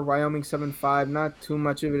 9-4, Wyoming 7-5. Not too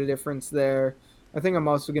much of a difference there. I think I'm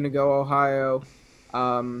also going to go Ohio.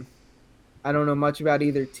 I don't know much about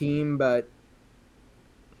either team, but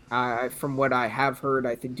from what I have heard,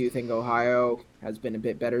 I do think Ohio has been a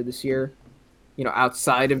bit better this year.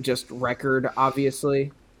 Outside of just record,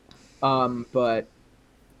 obviously. But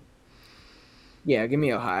yeah, give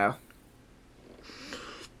me Ohio.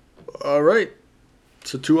 All right.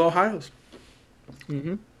 So 2 Ohios.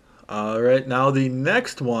 Mm-hmm. All right. Now the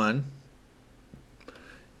next one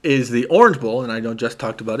is the Orange Bowl, and I know Jess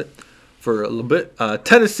talked about it for a little bit.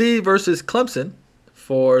 Tennessee versus Clemson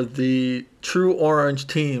for the true orange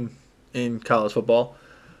team in college football.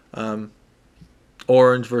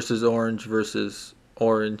 Orange versus orange versus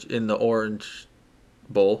orange in the Orange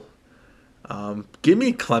Bowl. Give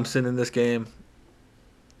me Clemson in this game,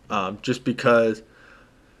 just because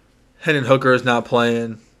Hendon Hooker is not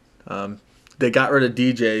playing. They got rid of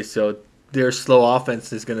DJ, so their slow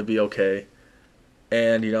offense is going to be okay.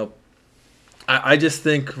 And, I just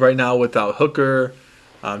think right now without Hooker,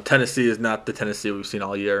 Tennessee is not the Tennessee we've seen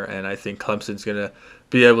all year. And I think Clemson's going to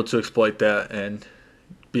be able to exploit that and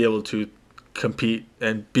be able to compete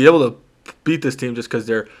and be able to beat this team just because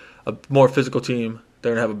they're a more physical team.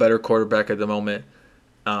 They're going to have a better quarterback at the moment,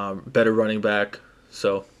 better running back.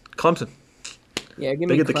 So, Clemson. Yeah,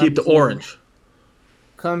 they get to keep the orange.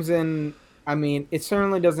 Clemson, it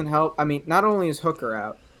certainly doesn't help. Not only is Hooker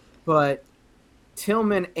out, but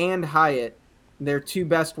Tillman and Hyatt, their 2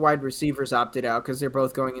 best wide receivers, opted out because they're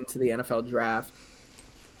both going into the NFL draft.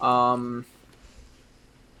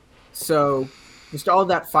 So just all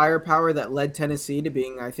that firepower that led Tennessee to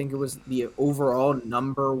being, I think it was the overall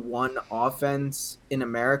number 1 offense in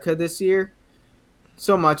America this year,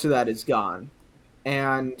 so much of that is gone.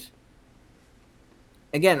 And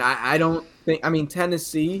again, I don't think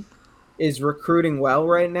Tennessee is recruiting well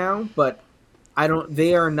right now, but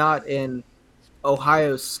they are not in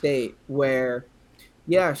Ohio State where,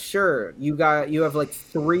 yeah, sure, you have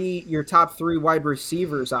your top 3 wide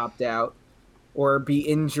receivers opt out or be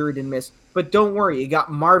injured and miss. But don't worry, you got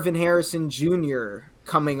Marvin Harrison Jr.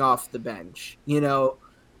 coming off the bench.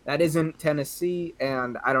 That isn't Tennessee,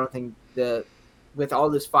 and I don't think with all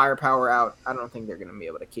this firepower out, I don't think they're going to be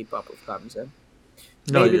able to keep up with Clemson.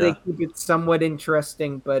 Maybe they keep it somewhat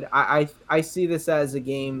interesting, but I see this as a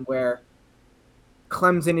game where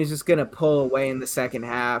Clemson is just going to pull away in the second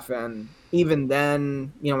half, and even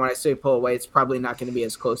then, when I say pull away, it's probably not going to be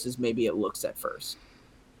as close as maybe it looks at first.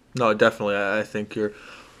 No, definitely. I think you're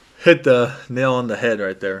hit the nail on the head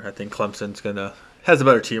right there. I think Clemson's has a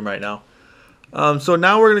better team right now. So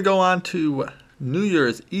now we're going to go on to New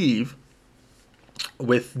Year's Eve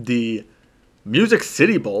with the Music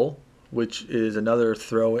City Bowl, which is another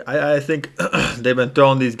throw. I think they've been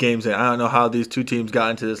throwing these games in. I don't know how these 2 teams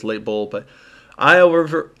got into this late bowl, but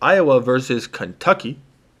Iowa versus Kentucky.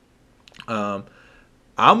 I'm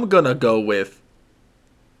going to go with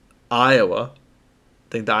Iowa.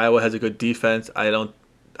 I think Iowa has a good defense.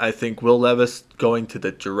 I think Will Levis going to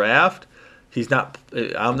the draft. I'm not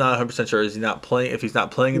 100% sure. Is he not playing? If he's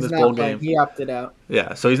not playing in this bowl game, he opted out.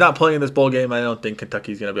 Yeah, so he's not playing in this bowl game. I don't think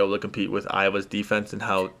Kentucky's going to be able to compete with Iowa's defense and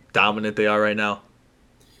how dominant they are right now.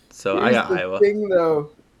 So I got Iowa. Thing though,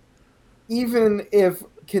 even if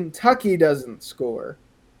Kentucky doesn't score,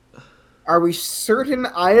 are we certain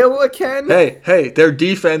Iowa can? Hey, their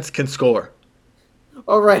defense can score.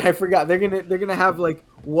 Oh right, I forgot. They're gonna have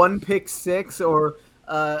 1 pick six or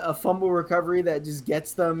a fumble recovery that just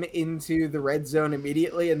gets them into the red zone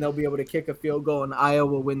immediately, and they'll be able to kick a field goal, and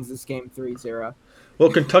Iowa wins this game 3-0.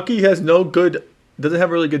 Well, Kentucky doesn't have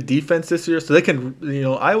a really good defense this year, so they can,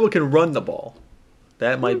 Iowa can run the ball.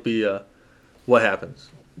 That might be what happens.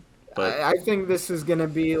 But I think this is going to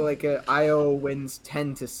be like a Iowa wins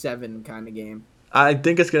 10-7 kind of game. I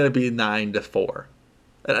think it's going to be 9-4.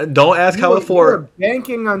 Don't ask how the 4. You're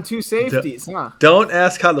banking on two safeties, huh? Don't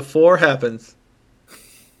ask how the 4 happens.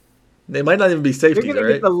 They might not even be safeties, They're going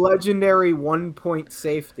to get the legendary 1-point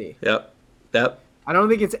safety. Yep. I don't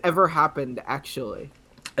think it's ever happened, actually.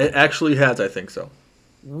 It actually has, I think so.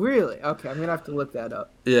 Really? Okay, I'm going to have to look that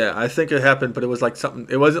up. Yeah, I think it happened, but it was like something.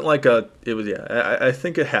 It wasn't like a. It was, yeah. I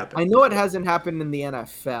think it happened. I know it hasn't happened in the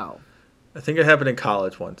NFL. I think it happened in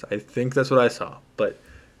college once. I think that's what I saw. But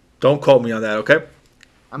don't quote me on that, okay?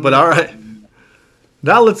 But all right.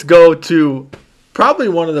 Now let's go to probably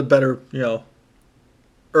one of the better,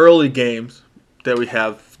 early games that we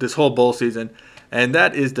have this whole bowl season, and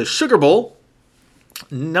that is the Sugar Bowl.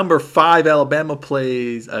 Number 5 Alabama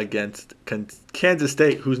plays against Kansas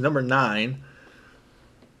State, who's number 9.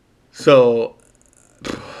 So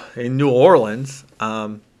in New Orleans,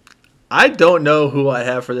 I don't know who I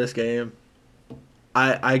have for this game.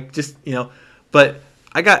 I just but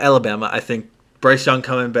I got Alabama. I think Bryce Young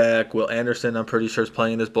coming back. Will Anderson, I'm pretty sure, is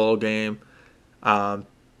playing this bowl game. I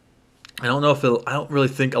don't know I don't really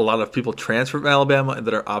think a lot of people transfer from Alabama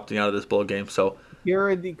that are opting out of this bowl game. So here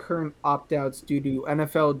are the current opt-outs due to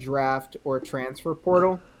NFL draft or transfer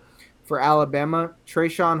portal. For Alabama,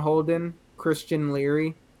 Trayshawn Holden, Christian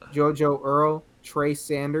Leary, JoJo Earl, Trey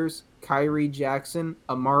Sanders, Kyrie Jackson,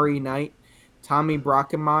 Amari Knight, Tommy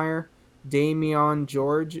Brockemeyer, Damian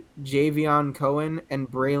George, Javion Cohen, and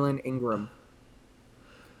Braylon Ingram.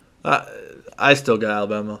 I still got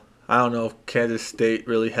Alabama. I don't know if Kansas State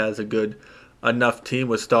really has a good enough team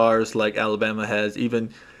with stars like Alabama has.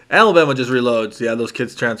 Even Alabama just reloads. Yeah, those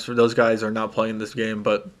kids transfer. Those guys are not playing this game,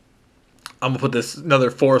 but I'm going to put this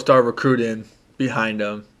another 4-star recruit in behind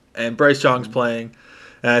them. And Bryce Young's playing,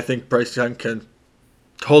 and I think Bryce Young can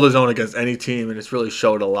hold his own against any team, and it's really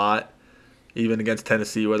showed a lot. Even against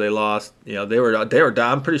Tennessee, where they lost, they were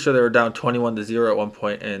down. I'm pretty sure they were down 21-0 at one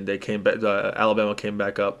point, and they came back. Alabama came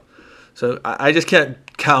back up. So I just can't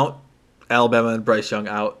count Alabama and Bryce Young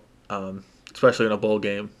out, especially in a bowl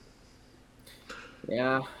game.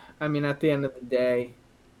 Yeah, I mean, at the end of the day,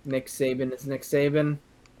 Nick Saban is Nick Saban.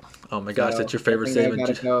 Oh my gosh, that's your favorite Saban.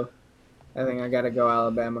 I think I gotta go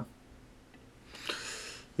Alabama.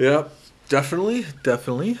 Yeah, definitely.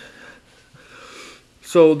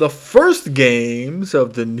 So the first games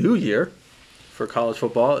of the new year for college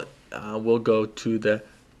football will go to the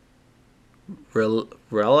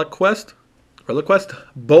ReliaQuest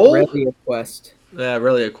Bowl. ReliaQuest. Yeah,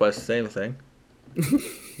 ReliaQuest, same thing.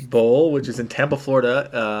 Bowl, which is in Tampa,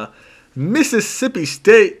 Florida. Mississippi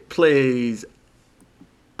State plays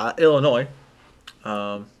Illinois.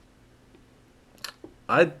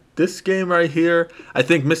 This game right here, I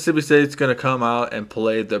think Mississippi State's going to come out and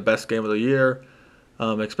play their best game of the year.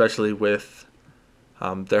 Especially with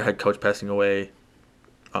their head coach passing away.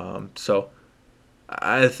 So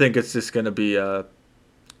I think it's just going to be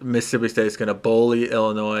Mississippi State's going to bully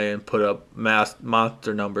Illinois and put up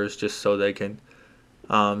monster numbers just so they can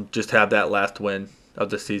just have that last win of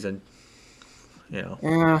the season.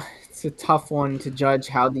 Yeah, it's a tough one to judge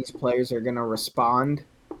how these players are going to respond.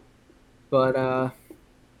 But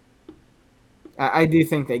I do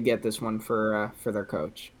think they get this one for their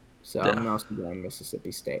coach. So yeah. I'm also going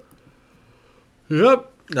Mississippi State.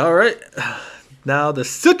 Yep. All right. Now the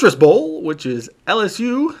Citrus Bowl, which is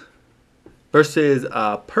LSU versus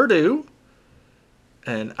Purdue,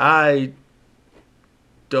 and I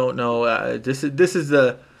don't know. This is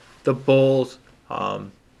the bowls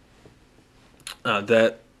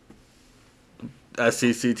that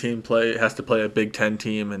SEC team has to play a Big Ten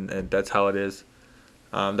team, and that's how it is.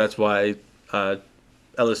 That's why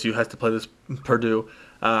LSU has to play this Purdue.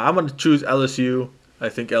 I'm going to choose LSU. I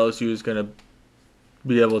think LSU is going to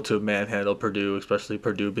be able to manhandle Purdue, especially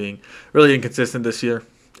Purdue being really inconsistent this year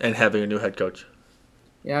and having a new head coach.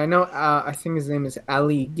 Yeah, I know. I think his name is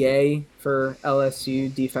Ali Gay for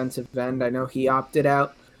LSU defensive end. I know he opted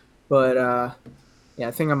out, but yeah,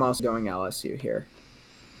 I think I'm also going LSU here.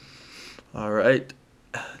 All right.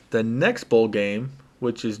 The next bowl game,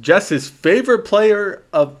 which is Jess's favorite player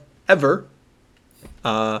of ever,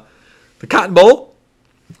 the Cotton Bowl.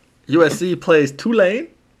 USC plays Tulane.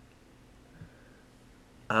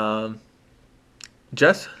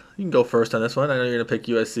 Jess, you can go first on this one. I know you're going to pick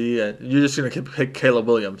USC, and you're just going to pick Caleb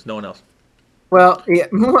Williams, no one else. Well, yeah.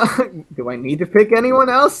 Do I need to pick anyone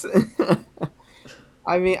else?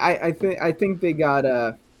 I mean, I think they got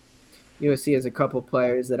USC has a couple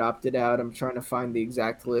players that opted out. I'm trying to find the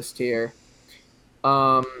exact list here.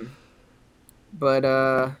 But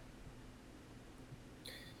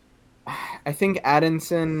I think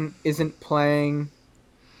Addison isn't playing.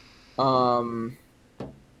 Um,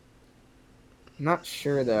 Not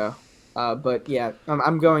sure though. But yeah,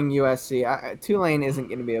 I'm going USC. Tulane isn't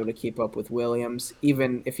going to be able to keep up with Williams,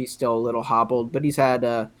 even if he's still a little hobbled. But he's had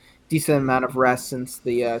a decent amount of rest since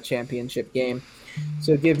the championship game.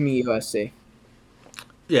 So give me USC.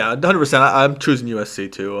 Yeah, 100%. I'm choosing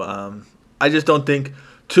USC too. I just don't think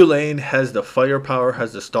Tulane has the firepower,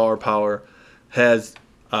 has the star power, has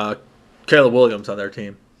Caleb Williams on their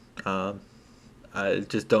team. Um, I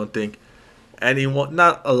just don't think anyone,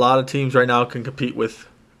 not a lot of teams right now can compete with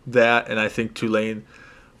that. And I think Tulane,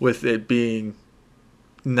 with it being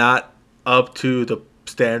not up to the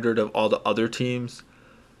standard of all the other teams,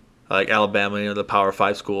 like Alabama, the Power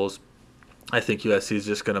 5 schools, I think USC is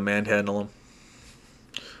just going to manhandle them.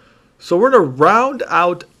 So we're going to round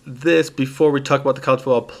out this before we talk about the college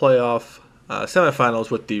football playoff semifinals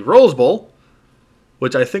with the Rose Bowl,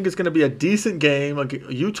 which I think is going to be a decent game.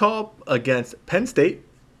 Utah against Penn State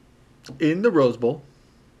in the Rose Bowl.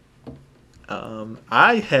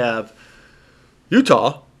 I have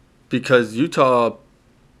Utah because Utah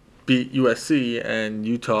beat USC, and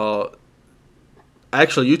Utah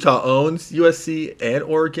owns USC and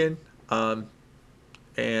Oregon.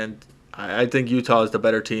 And I think Utah is the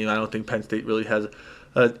better team. I don't think Penn State really has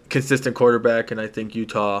a consistent quarterback, and I think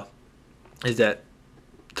Utah is that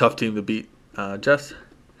tough team to beat. Jess,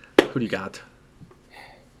 who do you got?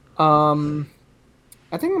 I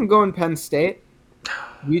think I'm going Penn State.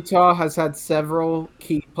 Utah has had several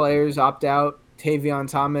key players opt out. Tavion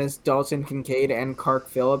Thomas, Dalton Kincaid, and Clark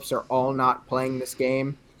Phillips are all not playing this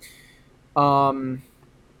game. So,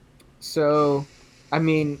 I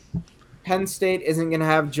mean, Penn State isn't going to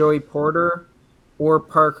have Joey Porter or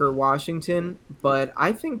Parker Washington, but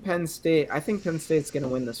I think Penn State's going to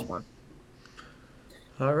win this one.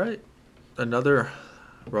 All right. Another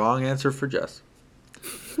wrong answer for Jess.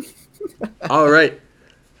 All right.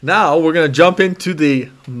 Now we're going to jump into the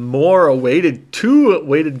more awaited, two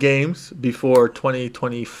awaited games before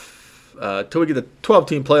 2020, till we get the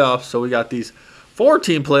 12-team playoffs. So we got these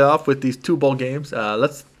 4-team playoff with these 2 bowl games.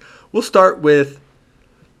 We'll start with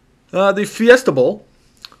the Fiesta Bowl,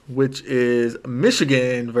 which is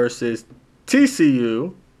Michigan versus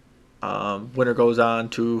TCU. Winner goes on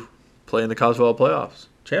to play in the college football playoffs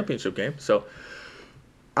championship game. So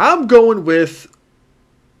I'm going with.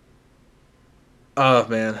 Oh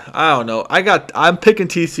man, I don't know. I'm picking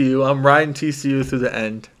TCU. I'm riding TCU through the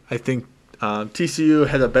end. I think TCU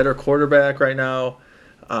has a better quarterback right now,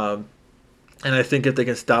 and I think if they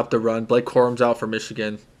can stop the run, Blake Corum's out for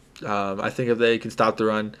Michigan. I think if they can stop the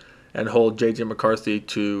run and hold J.J. McCarthy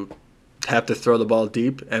to have to throw the ball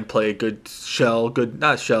deep and play a good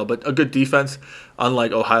a good defense,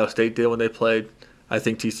 unlike Ohio State did when they played, I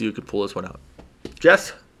think TCU could pull this one out.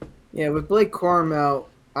 Jess? Yeah, with Blake Corum out,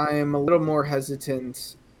 I am a little more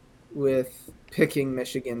hesitant with picking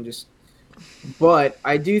Michigan. But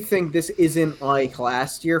I do think this isn't like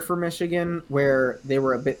last year for Michigan, where they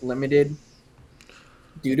were a bit limited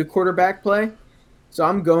due to quarterback play. So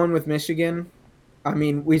I'm going with Michigan. I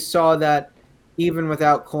mean, we saw that even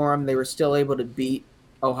without Corum, they were still able to beat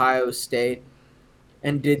Ohio State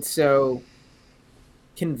and did so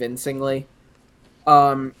convincingly.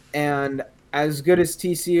 And as good as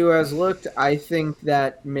TCU has looked, I think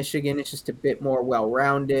that Michigan is just a bit more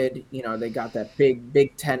well-rounded. They got that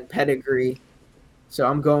Big Ten pedigree. So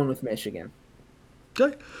I'm going with Michigan.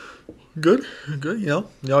 Okay. Good. You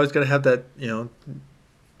always got to have that,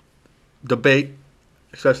 debate,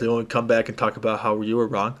 especially when we come back and talk about how you were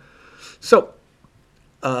wrong. So,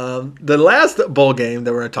 the last bowl game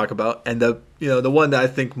that we're going to talk about, and the one that I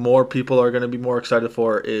think more people are going to be more excited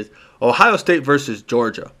for, is Ohio State versus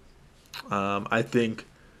Georgia. I think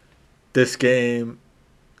this game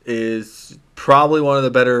is probably one of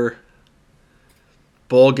the better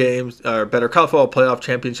bowl games, or better college football playoff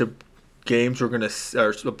championship games or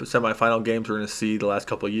semifinal games we're going to see the last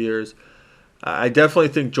couple of years. I definitely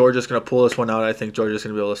think Georgia's going to pull this one out. I think Georgia's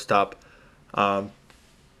going to be able to stop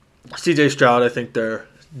C.J. Stroud. I think their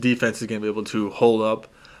defense is going to be able to hold up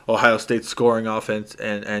Ohio State's scoring offense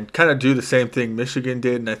and kind of do the same thing Michigan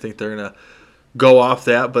did, and I think they're going to go off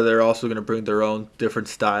that, but they're also going to bring their own different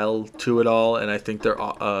style to it all, and I think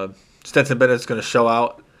Stetson Bennett's going to show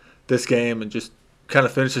out this game and just kind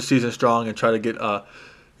of finish the season strong and try to get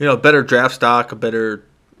better draft stock, a better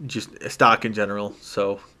just stock in general.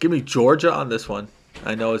 So give me Georgia on this one.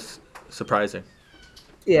 I know it's surprising.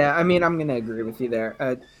 Yeah, I mean, I'm going to agree with you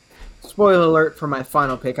there. Spoiler alert for my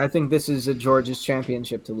final pick. I think this is a Georgia's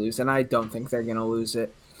championship to lose, and I don't think they're going to lose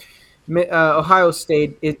it. Ohio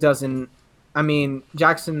State, it doesn't. I mean,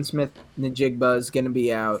 Jackson Smith Najigba is going to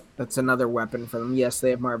be out. That's another weapon for them. Yes, they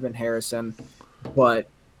have Marvin Harrison, but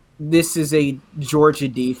this is a Georgia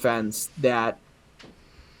defense that,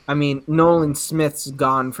 I mean, Nolan Smith's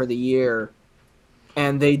gone for the year,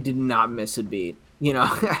 and they did not miss a beat.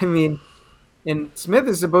 I mean, and Smith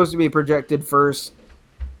is supposed to be projected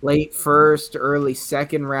late first, early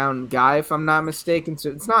second round guy, if I'm not mistaken. So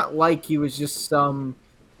it's not like he was just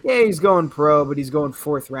he's going pro, but he's going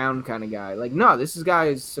fourth round kind of guy. Like, no, this guy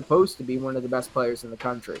is supposed to be one of the best players in the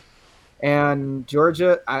country. And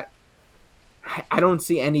Georgia, I don't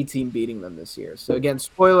see any team beating them this year. So again,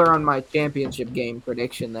 spoiler on my championship game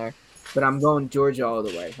prediction there, but I'm going Georgia all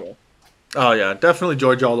the way here. Oh yeah, definitely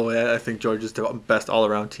Georgia all the way. I think Georgia's the best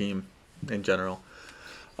all-around team in general.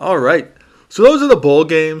 All right, so those are the bowl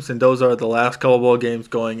games, and those are the last couple bowl games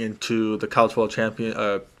going into the college football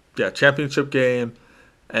championship game,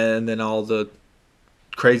 and then all the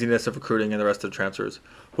craziness of recruiting and the rest of the transfers.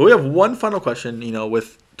 But we have one final question.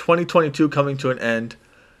 With 2022 coming to an end,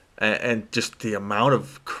 and just the amount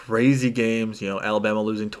of crazy games. Alabama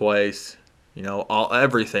losing twice.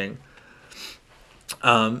 Everything.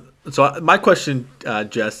 So my question,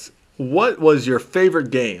 Jess, what was your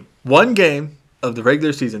favorite game? One game of the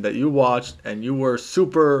regular season that you watched and you were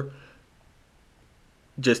super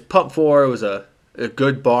just pumped for. It was a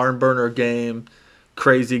good barn burner game,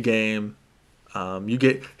 crazy game. I'll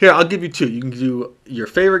give you two. You can do your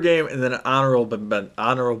favorite game and then an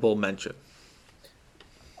honorable mention.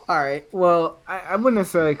 All right. Well, I wouldn't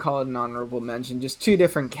necessarily call it an honorable mention, just two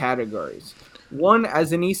different categories. One,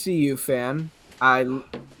 as an ECU fan,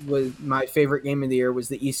 my favorite game of the year was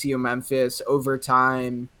the ECU Memphis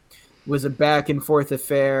overtime. Was a back and forth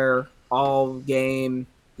affair all game.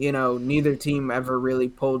 Neither team ever really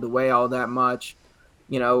pulled away all that much.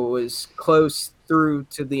 It was close through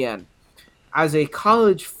to the end. As a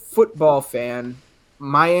college football fan,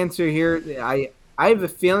 my answer here, I have a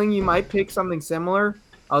feeling you might pick something similar,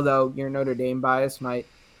 although your Notre Dame bias might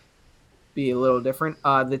be a little different.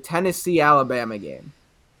 The Tennessee-Alabama game.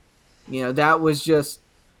 That was just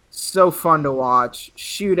so fun to watch.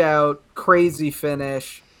 Shootout, crazy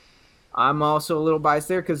finish. I'm also a little biased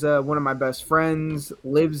there because one of my best friends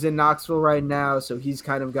lives in Knoxville right now, so he's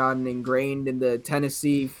kind of gotten ingrained in the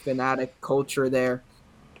Tennessee fanatic culture there.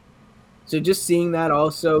 So just seeing that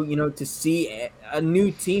also, to see a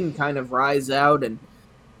new team kind of rise out and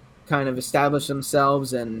kind of establish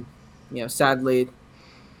themselves, and sadly,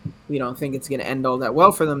 we don't think it's going to end all that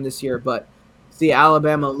well for them this year, but see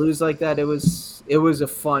Alabama lose like that, it was a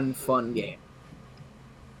fun game.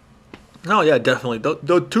 No, yeah, definitely.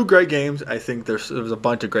 Those two great games. I think there was a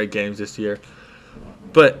bunch of great games this year.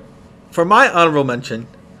 But for my honorable mention,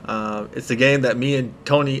 it's the game that me and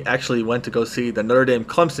Tony actually went to go see, the Notre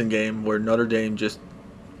Dame-Clemson game, where Notre Dame just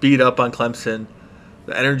beat up on Clemson.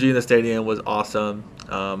 The energy in the stadium was awesome.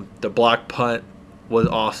 The block punt was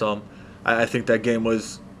awesome. I think that game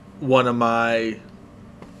was one of my,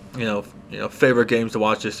 favorite games to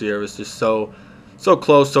watch this year. It was just so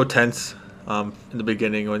close, so tense. In the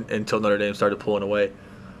beginning until Notre Dame started pulling away.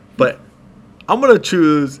 But I'm going to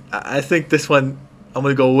choose, I think this one, I'm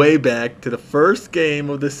going to go way back to the first game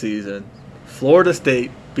of the season. Florida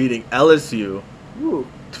State beating LSU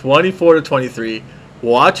 24-23.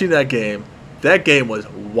 Watching that game was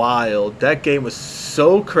wild. That game was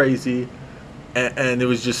so crazy, and it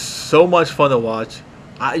was just so much fun to watch.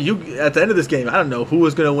 At the end of this game, I don't know who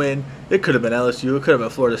was going to win. It could have been LSU. It could have been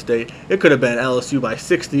Florida State. It could have been LSU by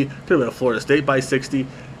 60. It could have been Florida State by 60.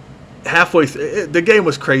 Halfway through, the game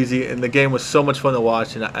was crazy, and the game was so much fun to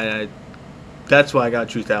watch, and that's why I got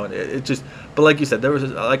to choose that one. But like you said,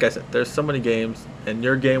 there's so many games, and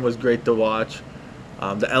your game was great to watch.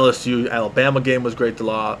 The LSU Alabama game was great to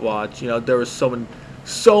watch. There was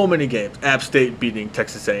so many games. App State beating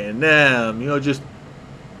Texas A&M. Just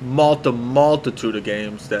multitude of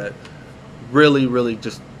games that really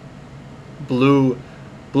just blew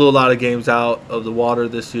a lot of games out of the water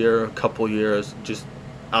this year. A couple years, just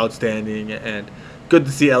outstanding, and good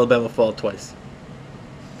to see Alabama fall twice.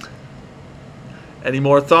 Any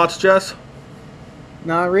more thoughts, Jess?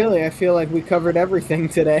 Not really. I feel like we covered everything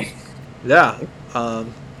today. Yeah. A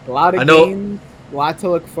lot of games, a lot to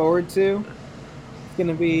look forward to. It's going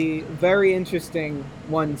to be very interesting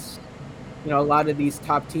once a lot of these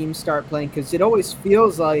top teams start playing, because it always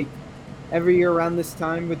feels like every year around this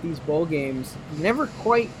time with these bowl games, you never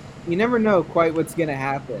know quite what's going to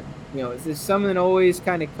happen. There's something always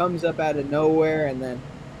kind of comes up out of nowhere, and then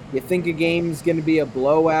You think a game's going to be a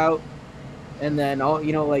blowout, and then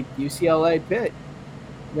like UCLA Pitt.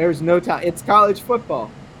 There's no time. It's college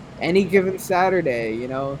football. Any given Saturday,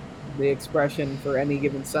 the expression for any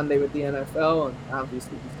given Sunday with the NFL, and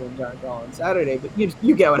obviously these games aren't all on Saturday, but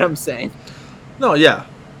you get what I'm saying. No, yeah,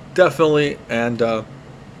 definitely, and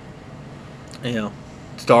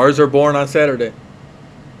stars are born on Saturday.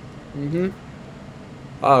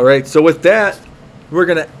 All right, so with that, we're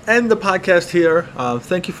going to end the podcast here.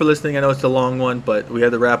 Thank you for listening. I know it's a long one, but we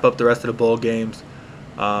had to wrap up the rest of the bowl games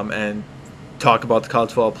and talk about the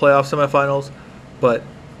college football playoff semifinals. But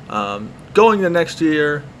going into next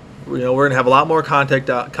year, we're going to have a lot more content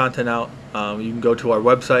out. You can go to our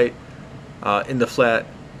website,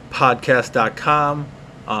 intheflatpodcast.com.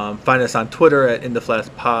 Find us on Twitter at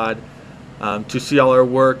intheflatpod to see all our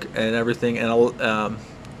work and everything. And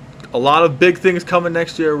a lot of big things coming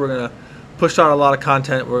next year. We're going to push out a lot of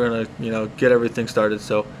content. We're going to, get everything started.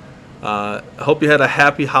 So I hope you had a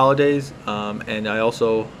happy holidays. And I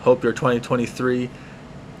also hope your 2023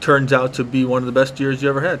 turns out to be one of the best years you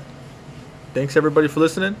ever had. Thanks, everybody, for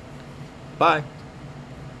listening. Bye.